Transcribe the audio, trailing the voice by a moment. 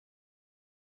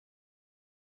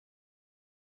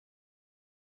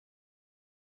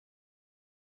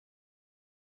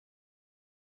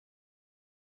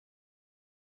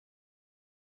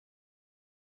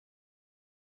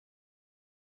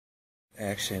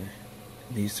action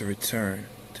needs to return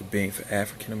to being for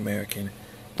African American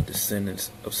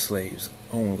descendants of slaves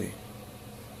only.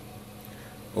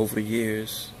 Over the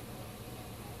years,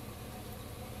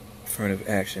 affirmative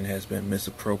action has been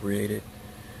misappropriated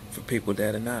for people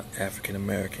that are not African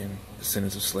American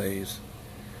descendants of slaves.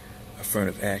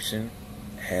 Affirmative action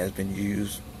has been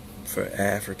used for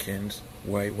Africans,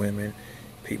 white women,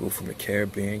 people from the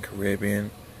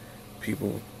Caribbean,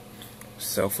 people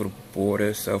south of the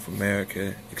border, South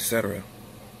America, etc.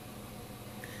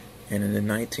 And in the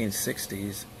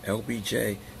 1960s,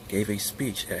 LBJ gave a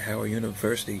speech at Howard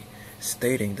University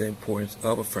stating the importance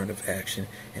of affirmative action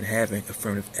and having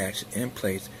affirmative action in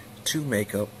place to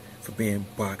make up for being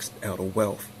boxed out of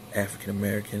wealth. African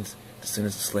Americans,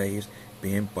 descendants of slaves,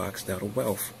 being boxed out of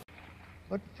wealth.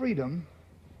 But freedom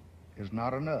is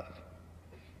not enough.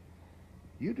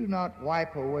 You do not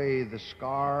wipe away the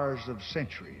scars of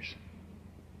centuries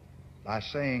by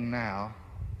saying now,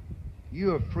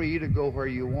 you are free to go where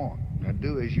you want and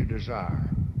do as you desire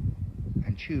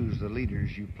and choose the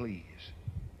leaders you please.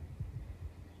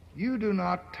 You do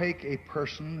not take a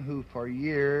person who for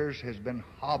years has been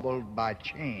hobbled by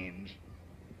chains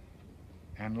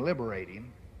and liberate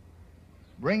him,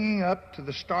 bringing up to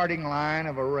the starting line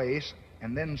of a race,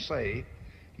 and then say,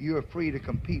 you are free to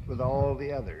compete with all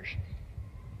the others,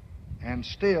 and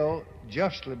still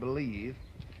justly believe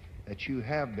that you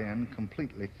have been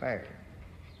completely fair.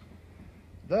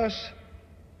 Thus,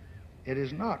 it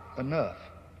is not enough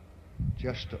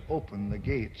just to open the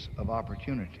gates of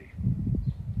opportunity.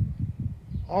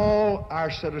 All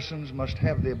our citizens must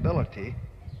have the ability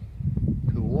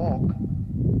to walk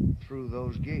through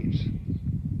those gates.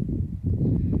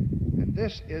 And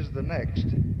this is the next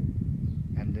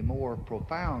and the more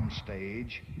profound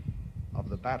stage of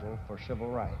the battle for civil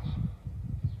rights.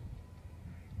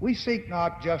 We seek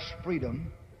not just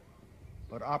freedom,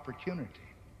 but opportunity.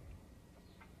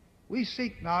 We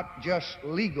seek not just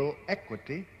legal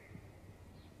equity,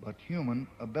 but human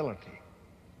ability.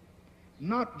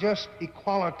 Not just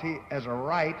equality as a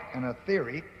right and a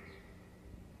theory,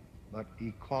 but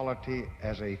equality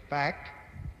as a fact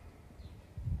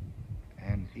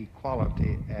and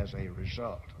equality as a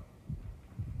result.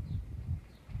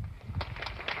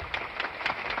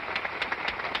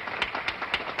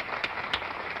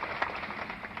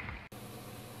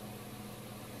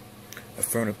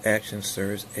 Affirmative action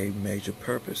serves a major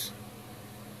purpose,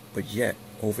 but yet,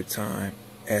 over time,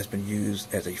 has been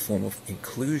used as a form of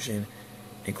inclusion,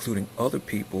 including other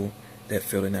people that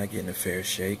feel they're not getting a fair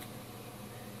shake.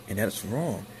 And that's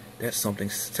wrong. That's something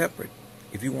separate.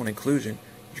 If you want inclusion,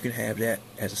 you can have that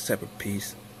as a separate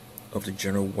piece of the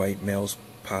general white male's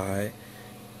pie,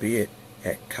 be it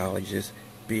at colleges,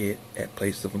 be it at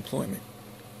places of employment.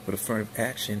 But affirmative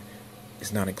action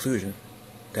is not inclusion.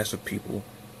 That's for people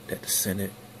that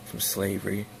descended from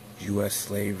slavery, U.S.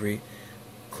 slavery,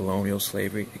 colonial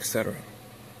slavery, etc.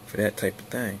 For that type of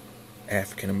thing,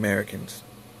 African Americans.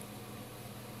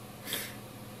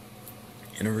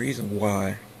 And the reason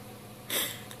why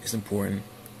it's important,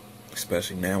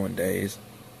 especially nowadays,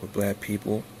 where black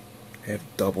people have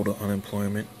double the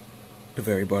unemployment of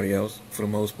everybody else, for the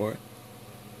most part.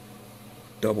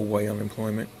 Double white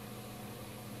unemployment,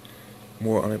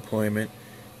 more unemployment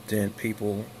than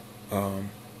people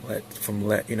from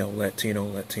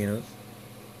Latinas.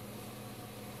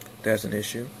 That's an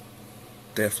issue.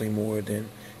 Definitely more than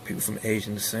people from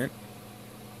Asian descent.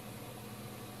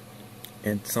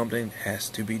 And something has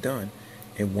to be done.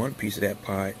 And one piece of that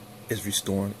pie is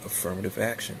restoring affirmative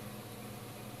action.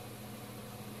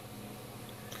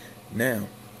 Now,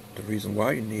 the reason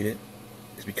why you need it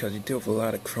is because you deal with a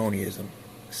lot of cronyism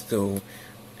still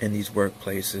in these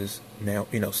workplaces now,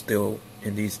 still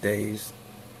in these days.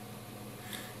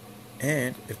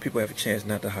 And if people have a chance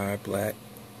not to hire black,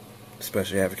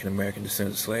 especially African American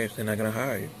descendants of slaves, they're not going to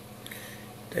hire you.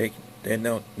 They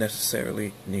don't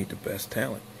necessarily need the best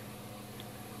talent.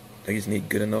 They just need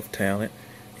good enough talent.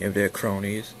 If they're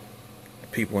cronies, the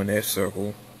people in their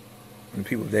circle, and the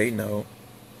people they know,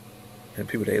 and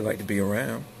the people they like to be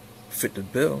around, fit the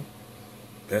bill,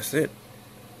 that's it.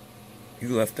 You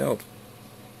left out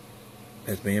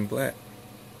as being black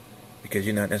because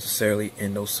you're not necessarily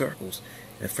in those circles.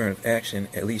 And affirmative action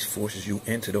at least forces you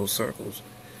into those circles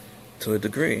to a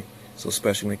degree. So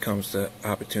especially when it comes to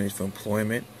opportunities for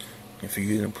employment and for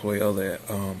you to employ other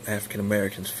African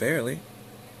Americans fairly,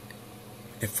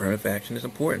 affirmative action is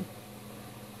important.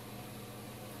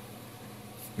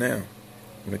 Now,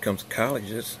 when it comes to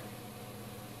colleges,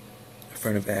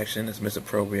 affirmative action is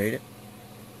misappropriated.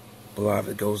 A lot of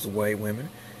it goes to white women,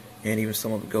 and even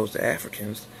some of it goes to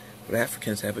Africans. But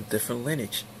Africans have a different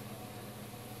lineage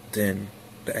than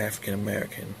the African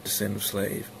American descendant of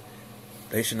slave,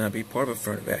 they should not be part of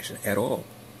affirmative action at all.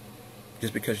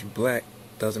 Just because you're black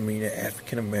doesn't mean you're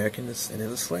African American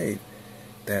descendant of slave.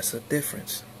 That's a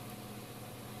difference.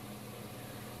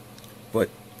 But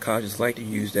colleges like to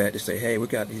use that to say, hey, we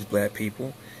got these black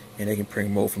people, and they can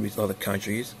bring more from these other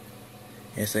countries,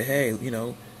 and say, hey,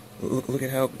 look at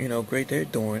how great they're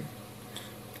doing.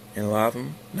 And a lot of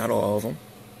them, not all of them,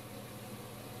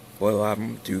 but a lot of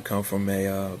them do come from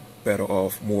a better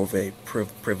off, more of a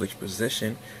privileged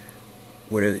position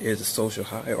where there is a social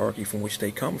hierarchy from which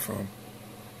they come from.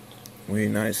 In the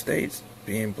United States,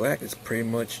 being black is pretty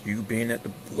much you being at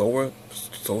the lower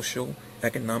social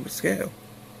economic scale.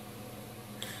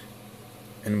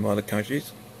 In other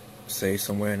countries, say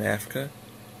somewhere in Africa,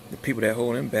 the people that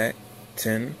hold them back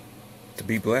tend to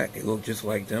be black. They look just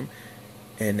like them,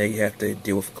 and they have to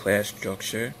deal with class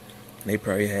structure, and they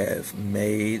probably have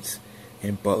maids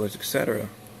and butlers, etc.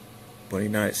 But in the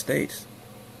United States,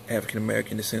 African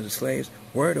American descendants of slaves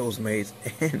were those maids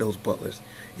and those butlers.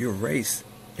 Your race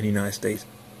in the United States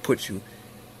puts you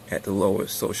at the lower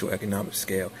social economic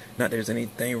scale. Not that there's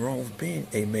anything wrong with being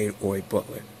a maid or a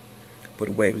butler, but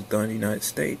the way it was done in the United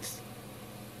States,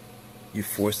 you're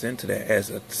forced into that as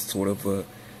a sort of a,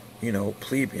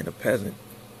 plebeian, a peasant,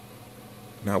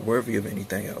 not worthy of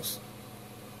anything else.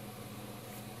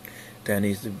 That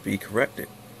needs to be corrected.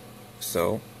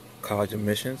 So, college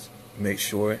admissions, make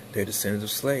sure they're descendants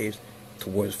of slaves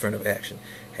towards affirmative action.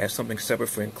 Have something separate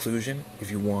for inclusion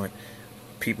if you want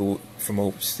people from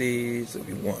overseas, if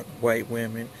you want white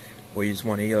women, or you just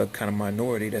want any other kind of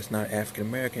minority that's not African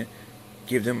American,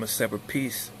 give them a separate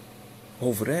piece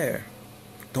over there.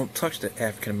 Don't touch the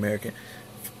African American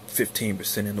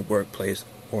 15% in the workplace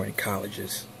or in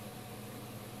colleges.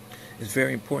 It's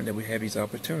very important that we have these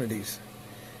opportunities.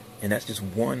 And that's just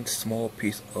one small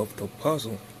piece of the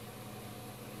puzzle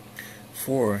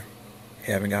for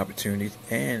having opportunities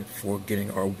and for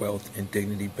getting our wealth and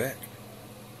dignity back.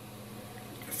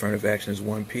 Affirmative action is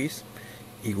one piece.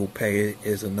 Equal pay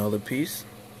is another piece.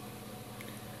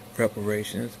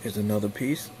 Reparations is another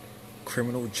piece.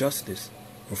 Criminal justice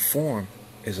reform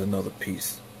is another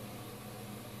piece.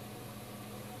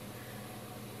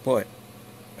 But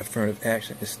affirmative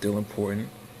action is still important,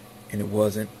 and it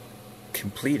wasn't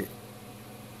completed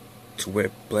to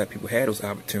where black people had those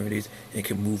opportunities and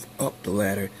can move up the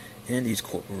ladder in these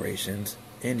corporations,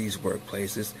 in these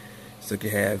workplaces, so they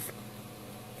can have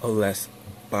a less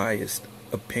biased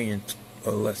opinion,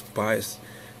 a less biased,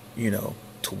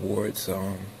 towards,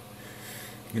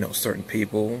 certain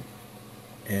people,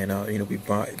 and,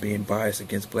 being biased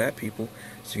against black people,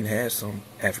 so you can have some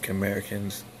African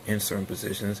Americans in certain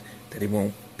positions that they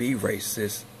won't be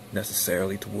racist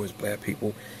necessarily towards black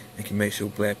people, and can make sure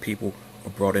black people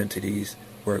are brought into these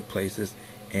workplaces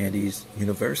and these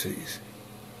universities.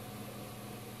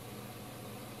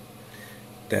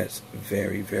 That's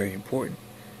very, very important,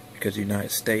 because the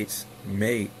United States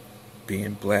made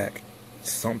being black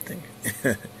something.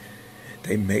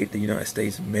 The United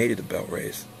States made it about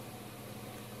race,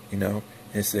 and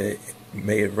said,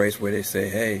 made it race where they say,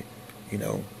 hey,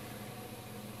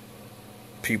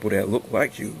 people that look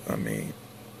like you,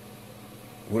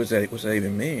 what does that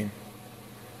even mean?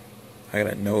 I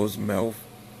got a nose, mouth,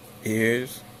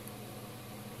 ears.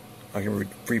 I can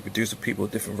reproduce with people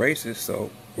of different races,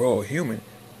 so we're all human.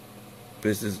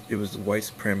 But it was the white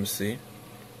supremacy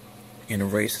and the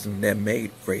racism that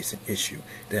made race an issue,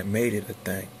 that made it a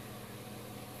thing.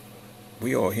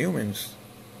 We all humans.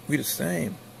 We the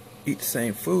same. Eat the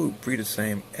same food, breathe the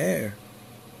same air.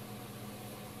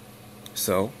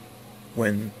 So,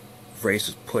 when race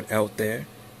is put out there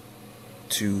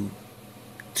to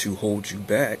hold you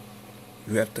back,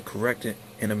 you have to correct it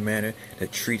in a manner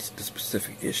that treats the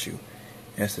specific issue.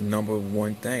 That's the number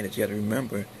one thing that you have to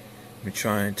remember when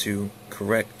trying to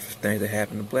correct things that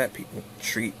happen to black people.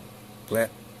 Treat black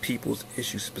people's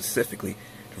issues specifically.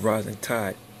 The rising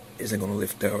tide isn't going to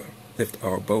lift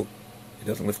our boat. It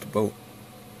doesn't lift the boat.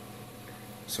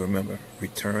 So remember,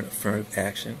 return affirmative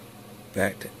action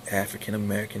back to African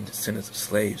American descendants of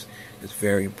slaves. It's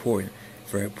very important.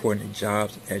 Very important in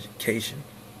jobs and education.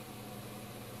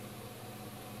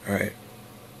 Alright.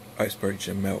 Iceberg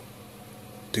Jim Melt.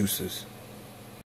 Deuces.